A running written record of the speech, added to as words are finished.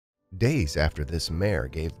Days after this mare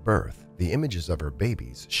gave birth, the images of her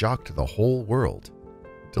babies shocked the whole world.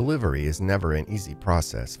 Delivery is never an easy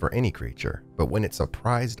process for any creature, but when it's a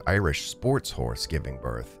prized Irish sports horse giving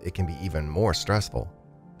birth, it can be even more stressful.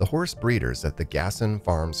 The horse breeders at the Gasson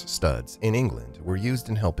Farm Studs in England were used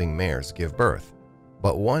in helping mares give birth.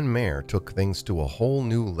 But one mare took things to a whole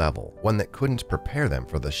new level, one that couldn't prepare them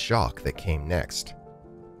for the shock that came next.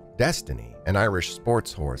 Destiny, an Irish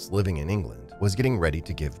sports horse living in England, was getting ready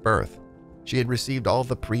to give birth. She had received all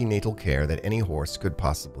the prenatal care that any horse could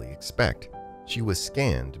possibly expect. She was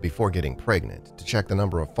scanned before getting pregnant to check the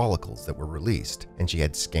number of follicles that were released, and she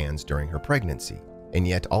had scans during her pregnancy. And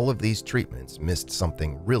yet all of these treatments missed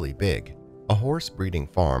something really big. A horse breeding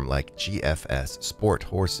farm like GFS Sport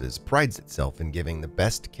Horses prides itself in giving the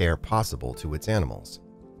best care possible to its animals.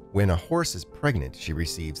 When a horse is pregnant, she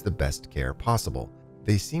receives the best care possible.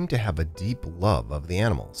 They seem to have a deep love of the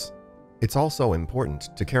animals. It's also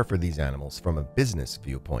important to care for these animals from a business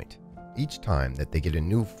viewpoint. Each time that they get a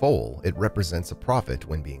new foal, it represents a profit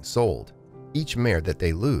when being sold. Each mare that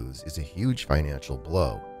they lose is a huge financial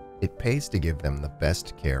blow. It pays to give them the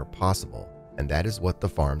best care possible. And that is what the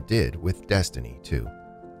farm did with Destiny too.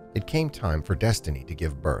 It came time for Destiny to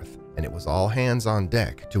give birth, and it was all hands on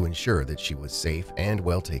deck to ensure that she was safe and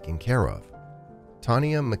well taken care of.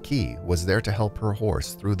 Tanya McKee was there to help her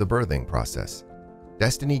horse through the birthing process.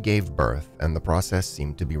 Destiny gave birth, and the process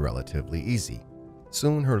seemed to be relatively easy.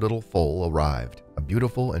 Soon her little foal arrived, a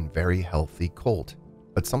beautiful and very healthy colt.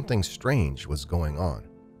 But something strange was going on.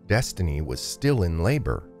 Destiny was still in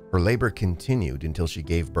labor. Her labor continued until she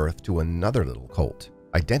gave birth to another little colt,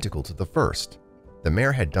 identical to the first. The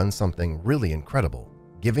mare had done something really incredible,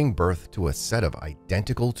 giving birth to a set of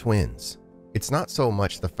identical twins. It's not so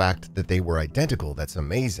much the fact that they were identical that's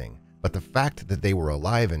amazing, but the fact that they were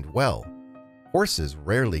alive and well. Horses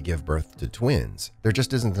rarely give birth to twins. There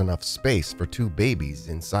just isn't enough space for two babies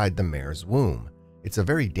inside the mare's womb. It's a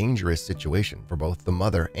very dangerous situation for both the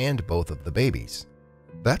mother and both of the babies.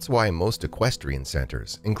 That's why most equestrian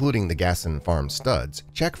centers, including the Gasson Farm Studs,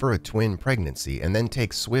 check for a twin pregnancy and then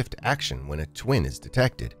take swift action when a twin is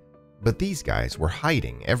detected. But these guys were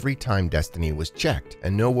hiding every time Destiny was checked,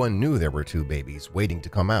 and no one knew there were two babies waiting to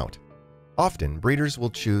come out. Often, breeders will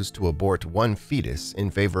choose to abort one fetus in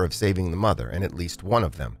favor of saving the mother and at least one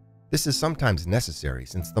of them. This is sometimes necessary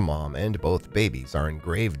since the mom and both babies are in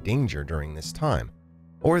grave danger during this time.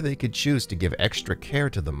 Or they could choose to give extra care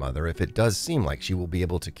to the mother if it does seem like she will be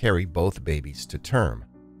able to carry both babies to term.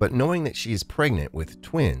 But knowing that she is pregnant with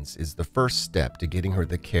twins is the first step to getting her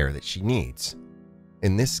the care that she needs.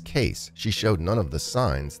 In this case, she showed none of the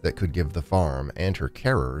signs that could give the farm and her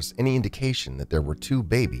carers any indication that there were two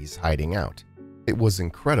babies hiding out. It was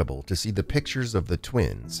incredible to see the pictures of the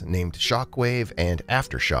twins, named Shockwave and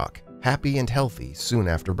Aftershock, happy and healthy soon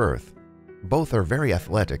after birth. Both are very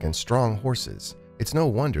athletic and strong horses. It's no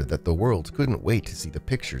wonder that the world couldn't wait to see the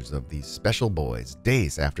pictures of these special boys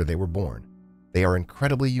days after they were born. They are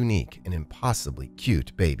incredibly unique and impossibly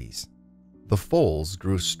cute babies. The foals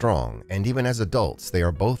grew strong, and even as adults, they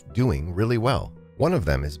are both doing really well. One of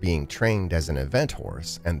them is being trained as an event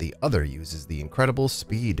horse, and the other uses the incredible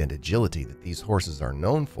speed and agility that these horses are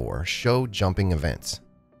known for show jumping events.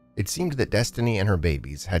 It seemed that Destiny and her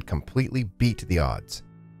babies had completely beat the odds.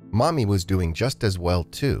 Mommy was doing just as well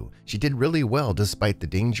too. She did really well despite the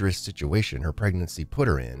dangerous situation her pregnancy put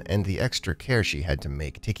her in and the extra care she had to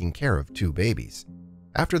make taking care of two babies.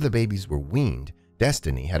 After the babies were weaned,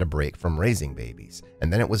 Destiny had a break from raising babies,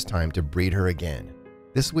 and then it was time to breed her again.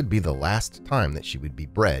 This would be the last time that she would be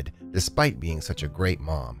bred, despite being such a great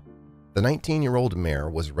mom. The 19-year-old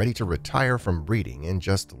mare was ready to retire from breeding and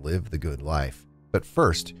just live the good life. But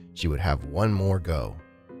first, she would have one more go.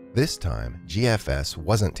 This time, GFS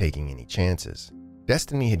wasn't taking any chances.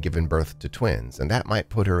 Destiny had given birth to twins, and that might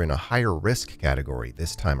put her in a higher risk category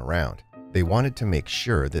this time around. They wanted to make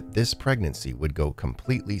sure that this pregnancy would go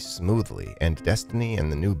completely smoothly and Destiny and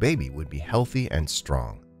the new baby would be healthy and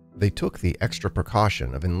strong. They took the extra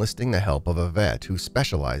precaution of enlisting the help of a vet who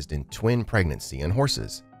specialized in twin pregnancy and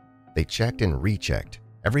horses. They checked and rechecked.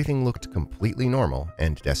 Everything looked completely normal,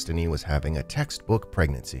 and Destiny was having a textbook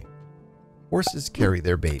pregnancy. Horses carry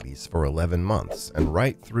their babies for 11 months, and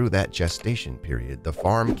right through that gestation period, the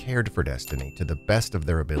farm cared for Destiny to the best of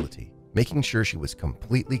their ability, making sure she was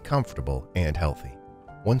completely comfortable and healthy.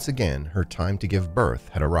 Once again, her time to give birth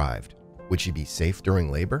had arrived. Would she be safe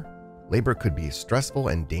during labor? Labor could be a stressful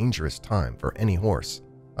and dangerous time for any horse.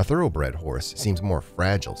 A thoroughbred horse seems more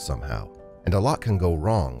fragile somehow, and a lot can go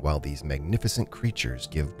wrong while these magnificent creatures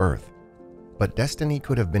give birth. But Destiny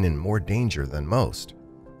could have been in more danger than most.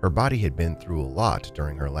 Her body had been through a lot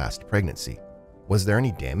during her last pregnancy. Was there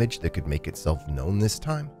any damage that could make itself known this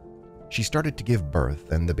time? She started to give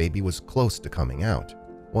birth and the baby was close to coming out.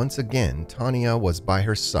 Once again, Tanya was by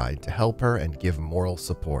her side to help her and give moral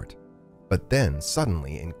support. But then,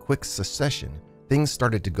 suddenly, in quick succession, things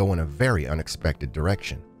started to go in a very unexpected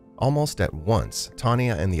direction. Almost at once,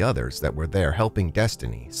 Tanya and the others that were there helping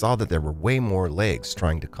Destiny saw that there were way more legs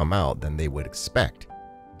trying to come out than they would expect.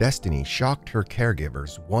 Destiny shocked her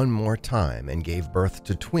caregivers one more time and gave birth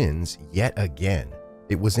to twins yet again.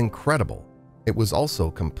 It was incredible. It was also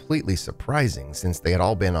completely surprising since they had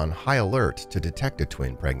all been on high alert to detect a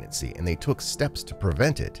twin pregnancy and they took steps to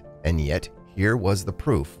prevent it. And yet, here was the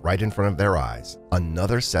proof right in front of their eyes.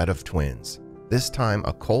 Another set of twins. This time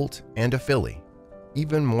a colt and a filly.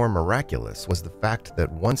 Even more miraculous was the fact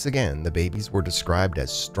that once again the babies were described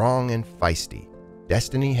as strong and feisty.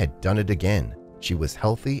 Destiny had done it again. She was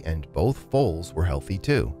healthy and both foals were healthy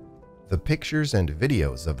too. The pictures and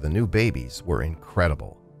videos of the new babies were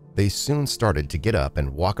incredible. They soon started to get up and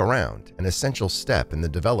walk around, an essential step in the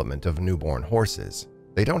development of newborn horses.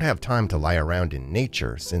 They don't have time to lie around in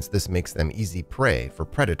nature since this makes them easy prey for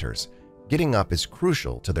predators. Getting up is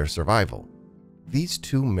crucial to their survival. These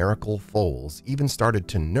two miracle foals even started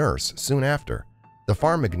to nurse soon after. The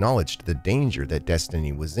farm acknowledged the danger that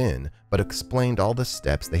Destiny was in, but explained all the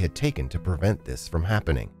steps they had taken to prevent this from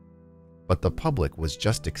happening. But the public was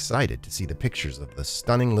just excited to see the pictures of the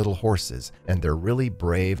stunning little horses and their really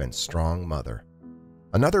brave and strong mother.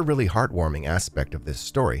 Another really heartwarming aspect of this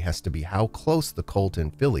story has to be how close the colt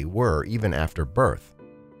and filly were even after birth.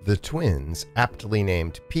 The twins, aptly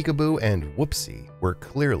named Peekaboo and Whoopsie, were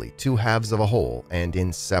clearly two halves of a whole and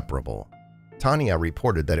inseparable. Tanya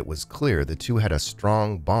reported that it was clear the two had a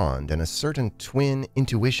strong bond and a certain twin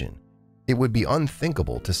intuition. It would be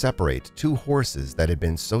unthinkable to separate two horses that had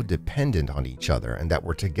been so dependent on each other and that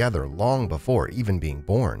were together long before even being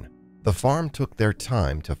born. The farm took their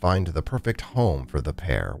time to find the perfect home for the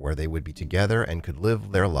pair where they would be together and could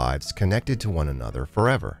live their lives connected to one another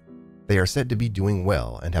forever. They are said to be doing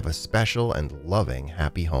well and have a special and loving,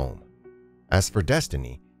 happy home. As for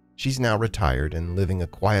Destiny, she's now retired and living a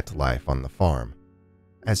quiet life on the farm.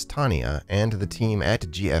 As Tanya and the team at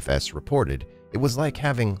GFS reported, it was like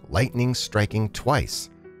having lightning striking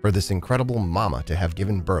twice for this incredible mama to have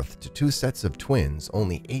given birth to two sets of twins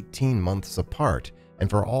only 18 months apart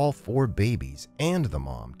and for all four babies and the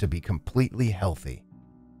mom to be completely healthy.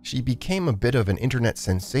 She became a bit of an internet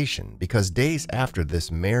sensation because days after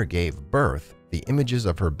this mare gave birth, the images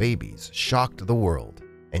of her babies shocked the world.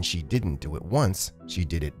 And she didn't do it once, she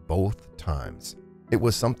did it both times. It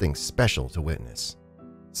was something special to witness.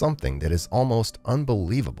 Something that is almost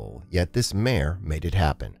unbelievable, yet this mare made it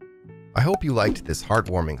happen. I hope you liked this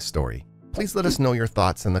heartwarming story. Please let us know your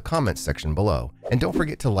thoughts in the comments section below, and don't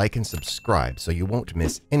forget to like and subscribe so you won't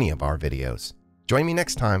miss any of our videos. Join me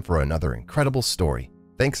next time for another incredible story.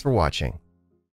 Thanks for watching.